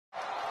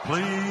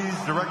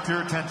Please direct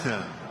your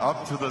attention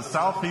up to the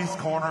southeast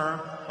corner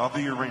of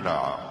the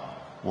arena,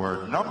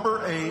 where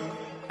number 8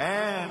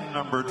 and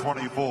number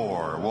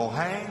 24 will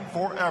hang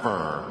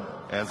forever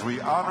as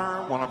we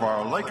honor one of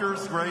our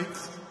Lakers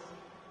greats,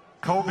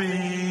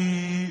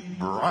 Kobe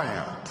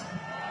Bryant.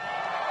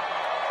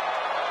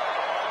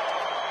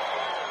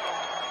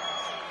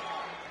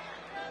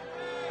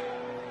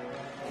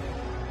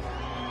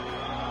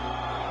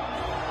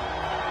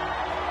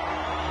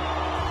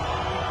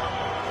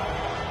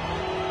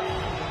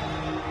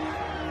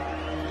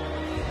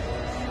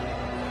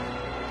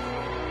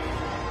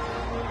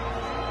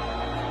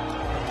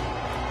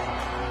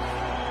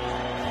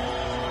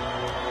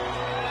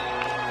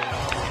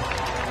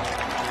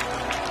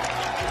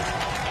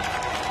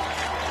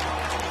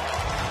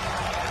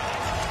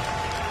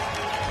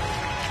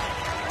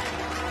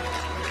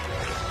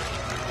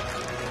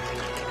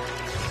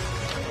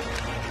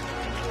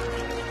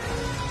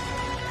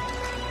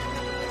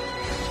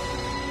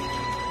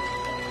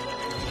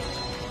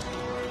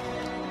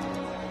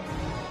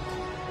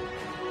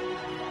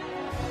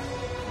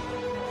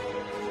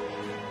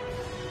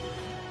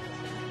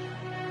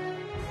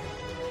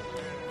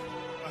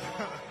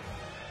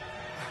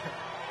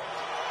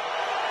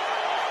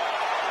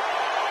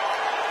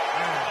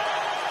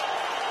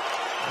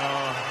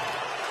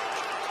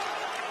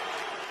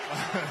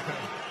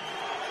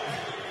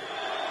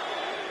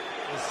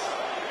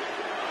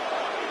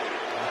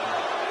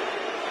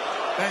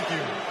 Thank you.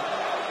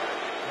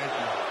 Thank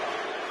you.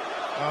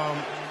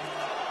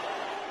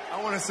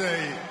 I want to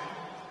say,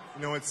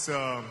 it's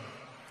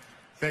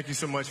thank you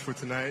so much for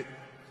tonight.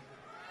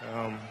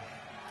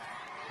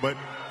 But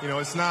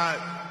it's not.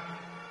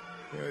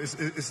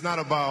 It's not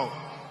about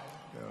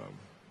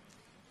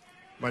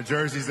my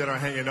jerseys that are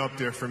hanging up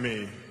there for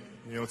me.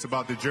 It's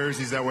about the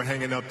jerseys that were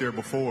hanging up there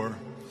before.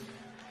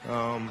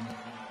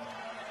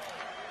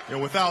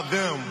 Without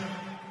them,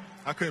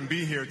 I couldn't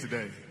be here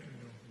today.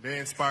 They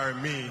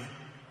inspired me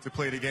to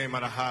play the game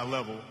at a high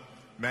level.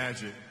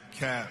 Magic,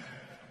 Cap,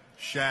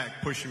 Shaq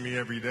pushing me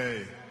every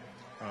day.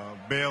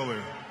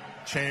 Baylor,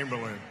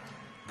 Chamberlain,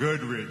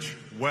 Goodrich,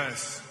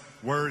 West,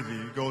 Worthy,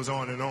 it goes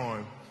on and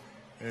on.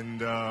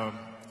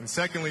 And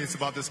secondly, it's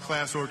about this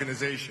class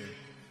organization.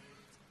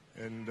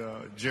 And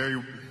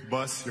Jerry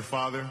Buss, your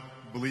father,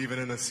 believing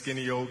in a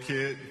skinny old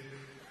kid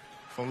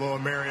from Lower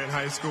Merion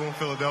High School in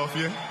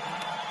Philadelphia.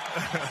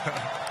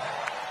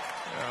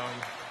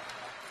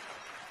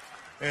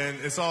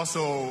 And it's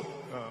also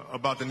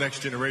about the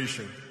next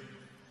generation.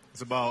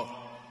 It's about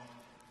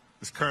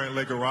this current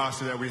Laker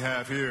roster that we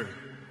have here.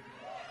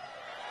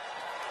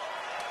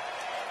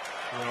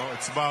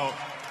 It's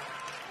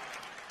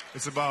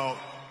about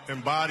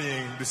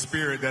embodying the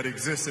spirit that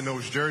exists in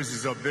those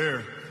jerseys up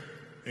there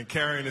and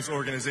carrying this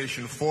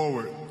organization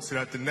forward so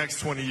that the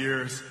next 20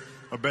 years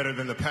are better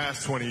than the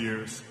past 20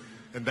 years.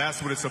 And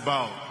that's what it's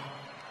about.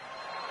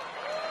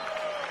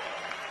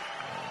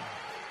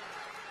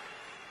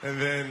 And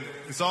then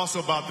it's also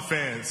about the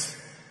fans.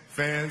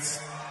 Fans,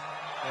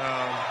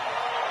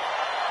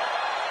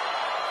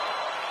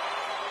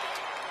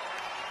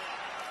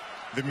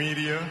 the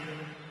media.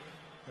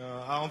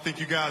 I don't think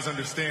you guys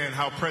understand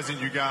how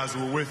present you guys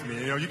were with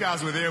me. You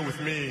guys were there with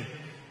me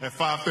at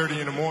 5:30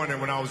 in the morning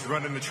when I was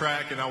running the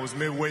track and I was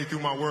midway through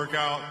my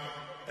workout.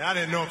 And I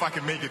didn't know if I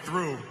could make it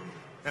through.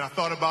 And I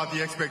thought about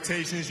the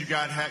expectations you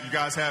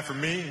guys have for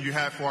me and you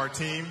have for our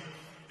team.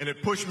 And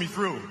it pushed me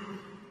through.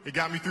 It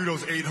got me through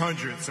those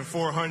 800s and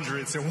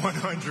 400s and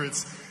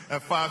 100s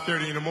at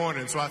 5:30 in the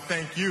morning. So I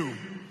thank you.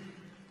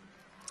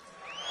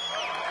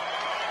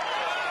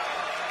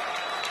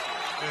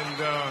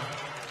 And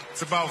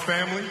it's about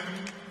family.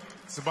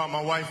 It's about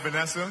my wife,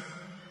 Vanessa.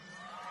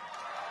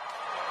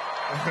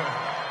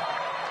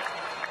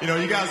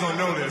 You guys don't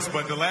know this,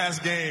 but my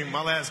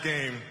last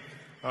game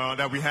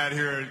that we had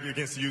here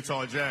against the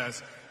Utah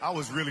Jazz, I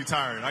was really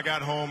tired. I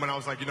got home and I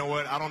was like, you know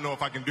what? I don't know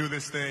if I can do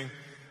this thing.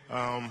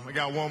 I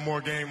got one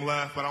more game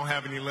left, but I don't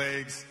have any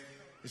legs.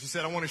 And she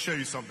said, I want to show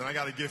you something. I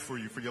got a gift for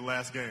you for your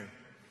last game.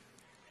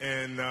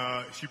 And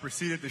she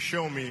proceeded to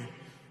show me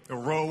a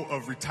row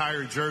of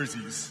retired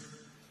jerseys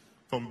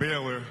from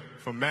Baylor,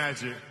 from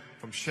Magic,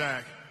 from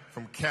Shaq,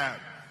 from Cap,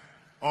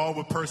 all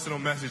with personal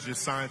messages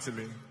signed to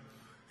me,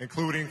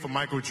 including from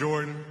Michael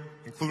Jordan,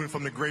 including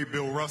from the great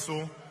Bill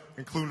Russell,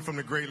 including from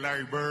the great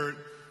Larry Bird.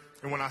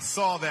 And when I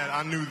saw that,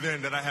 I knew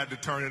then that I had to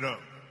turn it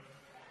up.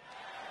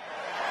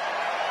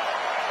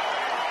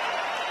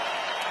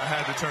 I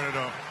had to turn it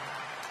up.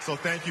 So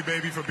thank you,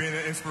 baby, for being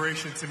an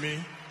inspiration to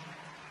me.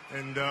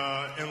 And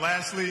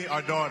lastly,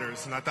 our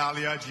daughters,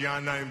 Natalia,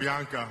 Gianna, and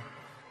Bianca.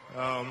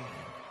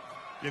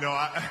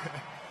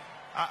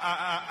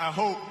 I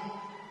hope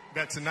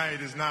that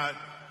tonight is not,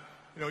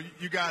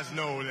 you guys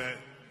know that,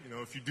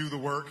 if you do the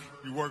work,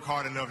 you work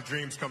hard enough,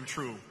 dreams come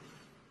true.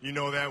 You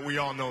know that, we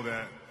all know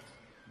that.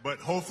 But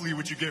hopefully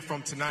what you get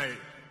from tonight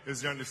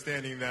is the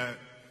understanding that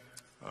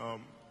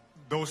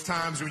those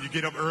times when you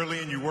get up early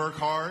and you work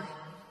hard,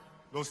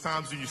 those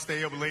times when you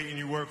stay up late and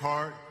you work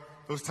hard,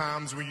 those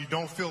times when you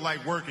don't feel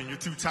like working, you're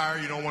too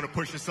tired, you don't want to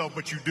push yourself,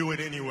 but you do it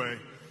anyway.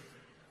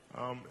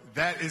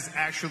 That is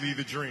actually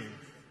the dream.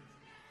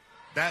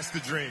 That's the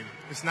dream.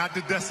 It's not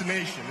the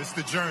destination, it's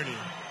the journey.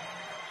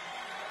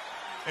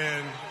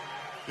 And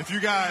if you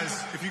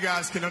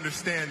guys can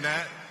understand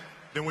that,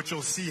 then what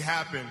you'll see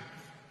happen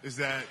is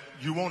that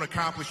you won't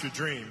accomplish your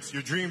dreams.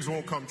 Your dreams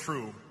won't come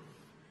true.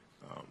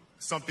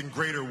 Something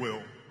greater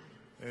will.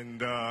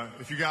 And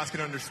if you guys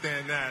can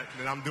understand that,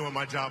 then I'm doing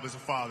my job as a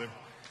father.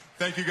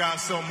 Thank you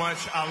guys so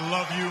much. I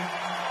love you.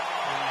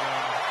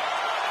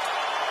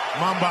 And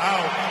Mamba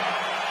out.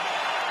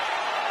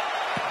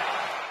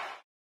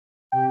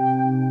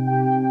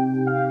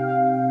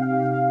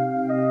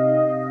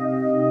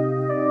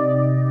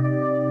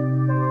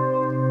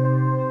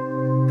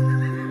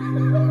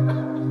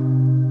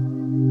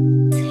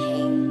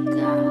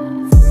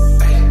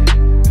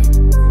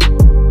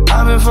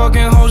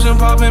 Fucking hoes and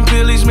popping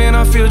pillies, man,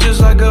 I feel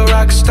just like a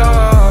rock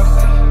star.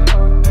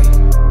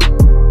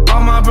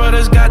 All my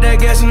brothers got that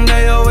gas and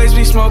they always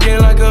be smoking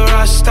like a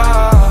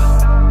Rockstar.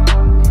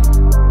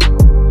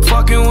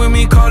 Fucking with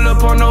me, call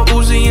up on no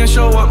Uzi and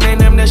show up, man,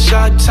 them the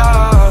shot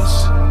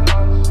toss.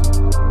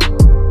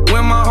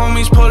 When my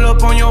homies pull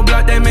up on your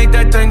block, they make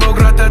that thing go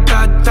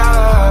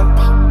grata-ta-ta.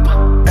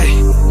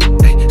 Ay,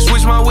 ay,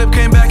 switch my whip,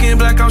 came back in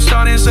black, I'm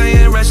starting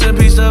saying rest in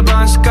peace to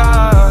Bon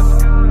Scott.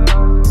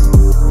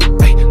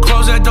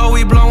 Close that door,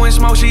 we blowing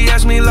smoke. She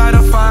asked me light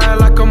a fire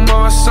like a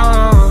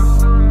Marsan.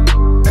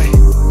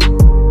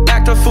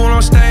 Act a fool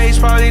on stage,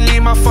 probably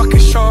leave my fucking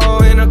show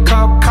in a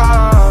cop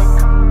car.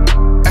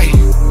 Ay.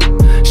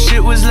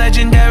 Shit was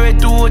legendary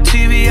through a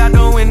TV out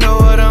the window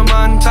of the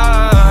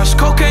montage.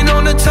 Cocaine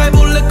on the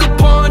table, liquor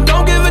porn,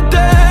 don't give a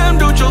damn.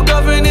 Dude, your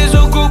girlfriend is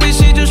a groupie,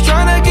 she just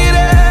tryna get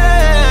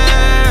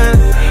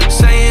in.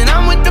 Saying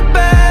I'm with the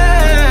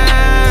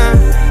band.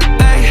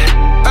 Ay,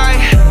 ay.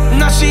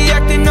 Now she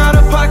acting out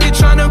of pocket,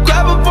 tryna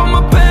grab up on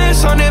my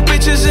pants. 100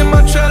 bitches in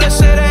my trailer,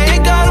 say they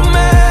ain't got a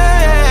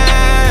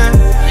man,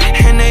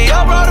 and they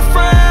all brought a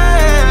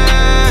friend.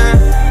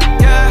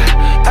 Yeah,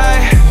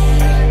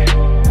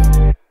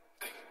 ayy.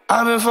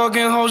 I've been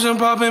fucking hoes and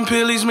popping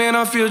pillies, man,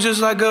 I feel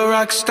just like a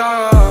rock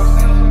star.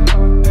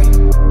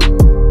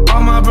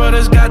 All my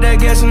brothers got that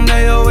gas and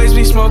they always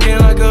be smoking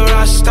like a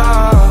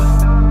Rockstar.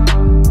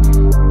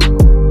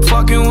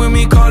 Fucking with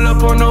me, call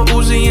up on no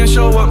Uzi and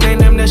show up, man,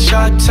 them the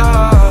shot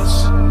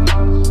toss.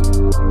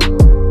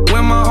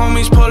 When my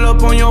homies pull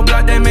up on your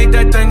block, they make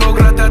that thing go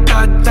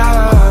grata-ta-ta.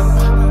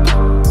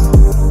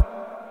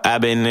 I've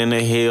been in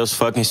the hills,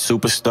 fucking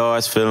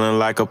superstars, feeling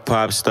like a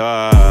pop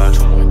star.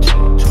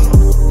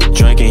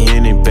 Drinking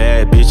Henny,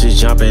 bad bitches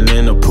jumping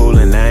in the pool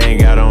and I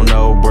ain't got on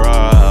no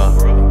bra.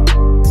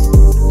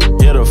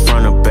 Hit her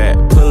front or back,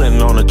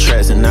 pulling on the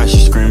tracks and now she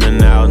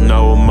screaming out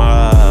no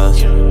more.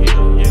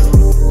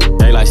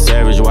 They like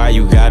Savage, why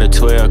you got a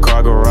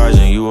 12-car garage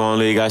and you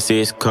only got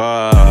 6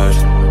 cars?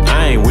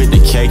 I ain't with the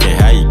cake and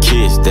how you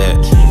kiss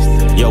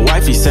that. Your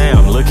wifey say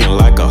I'm looking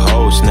like a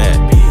whole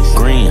snap.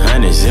 Green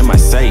hundreds in my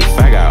safe,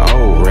 I got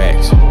old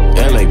racks.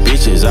 LA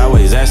bitches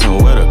always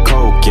asking where the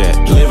coke at.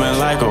 Living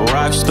like a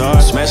rock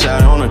star, smash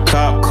out on a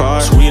cop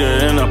car, sweeter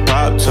than a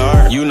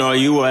Pop-Tart. You know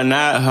you are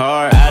not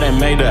hard, I done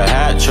made the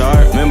hot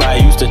chart. Remember I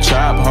used to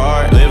chop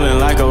hard, living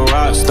like a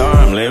rock star.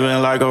 I'm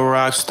living like a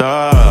rock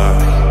star.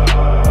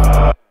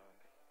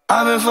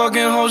 I've been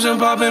fucking hoes and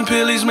popping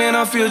pillies, man,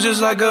 I feel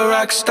just like a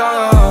rock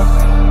star.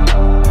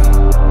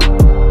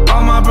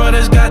 All my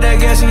brothers got that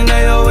gas and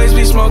they always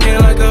be smoking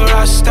like a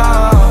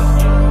Rockstar.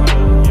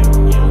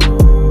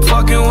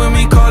 Fucking with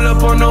me, call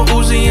up on no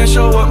Uzi and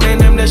show up, man,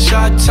 them the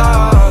shot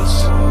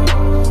toss.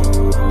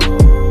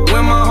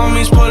 When my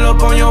homies pull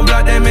up on your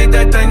block, they make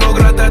that thing go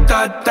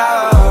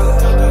grata-ta-ta.